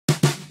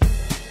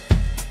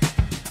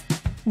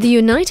The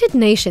United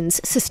Nations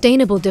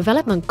Sustainable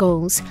Development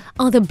Goals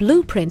are the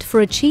blueprint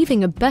for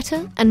achieving a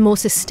better and more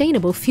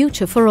sustainable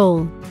future for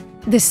all.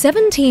 The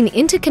 17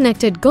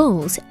 interconnected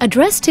goals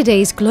address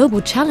today's global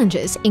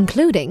challenges,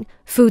 including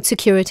food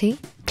security,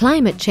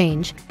 climate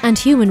change, and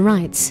human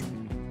rights.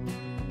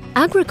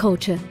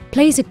 Agriculture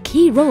plays a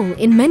key role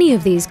in many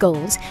of these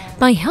goals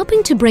by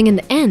helping to bring an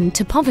end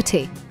to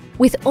poverty,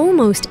 with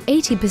almost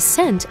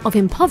 80% of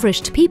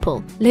impoverished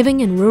people living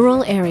in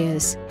rural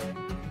areas.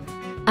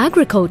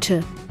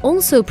 Agriculture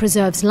also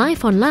preserves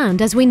life on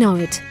land as we know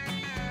it.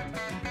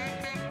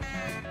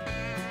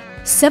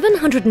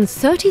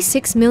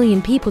 736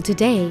 million people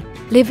today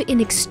live in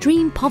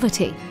extreme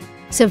poverty,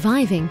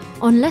 surviving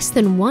on less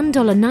than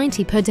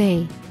 $1.90 per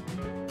day.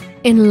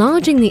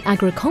 Enlarging the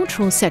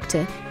agricultural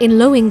sector in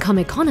low-income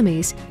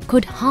economies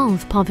could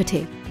halve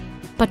poverty.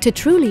 But to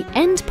truly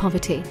end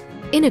poverty,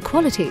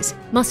 inequalities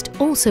must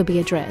also be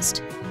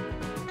addressed.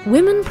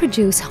 Women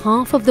produce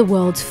half of the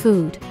world's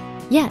food,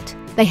 yet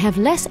they have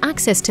less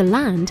access to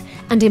land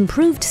and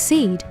improved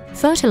seed,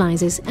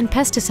 fertilizers and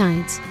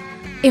pesticides.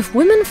 If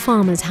women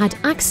farmers had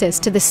access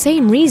to the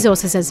same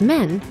resources as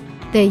men,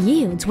 their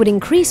yields would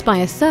increase by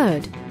a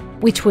third,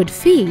 which would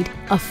feed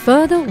a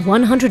further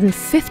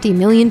 150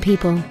 million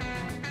people.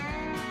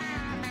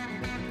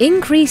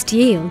 Increased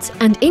yields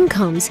and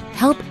incomes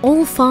help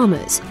all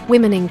farmers,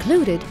 women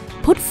included,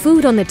 put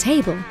food on the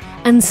table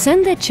and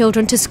send their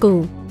children to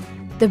school,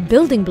 the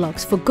building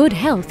blocks for good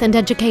health and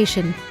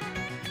education.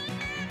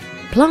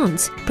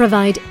 Plants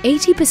provide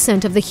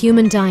 80% of the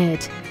human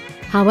diet.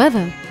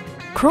 However,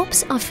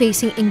 crops are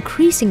facing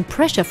increasing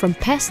pressure from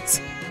pests,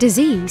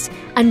 disease,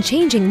 and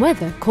changing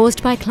weather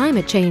caused by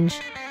climate change.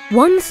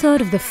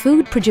 1/3 of the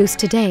food produced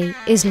today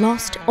is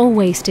lost or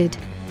wasted,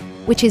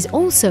 which is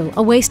also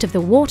a waste of the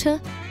water,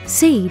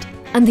 seed,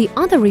 and the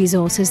other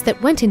resources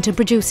that went into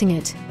producing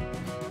it.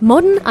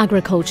 Modern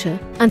agriculture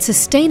and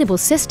sustainable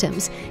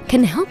systems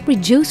can help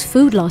reduce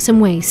food loss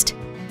and waste,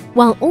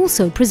 while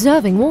also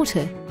preserving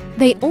water.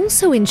 They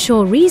also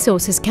ensure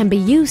resources can be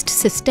used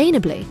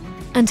sustainably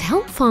and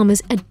help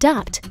farmers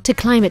adapt to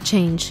climate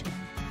change.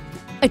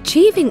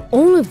 Achieving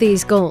all of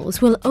these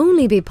goals will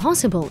only be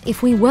possible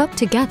if we work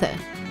together.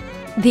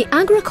 The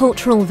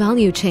agricultural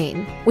value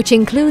chain, which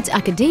includes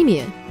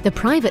academia, the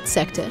private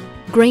sector,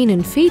 grain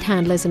and feed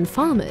handlers and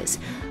farmers,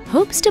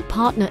 hopes to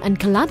partner and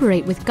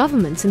collaborate with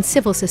governments and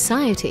civil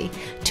society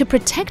to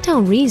protect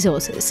our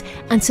resources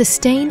and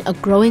sustain a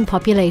growing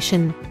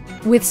population.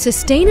 With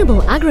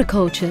sustainable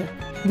agriculture,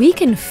 we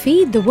can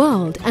feed the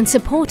world and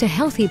support a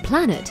healthy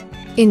planet,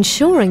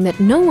 ensuring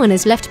that no one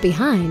is left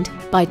behind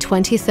by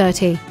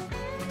 2030.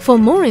 For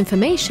more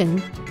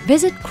information,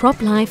 visit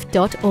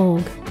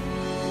croplife.org.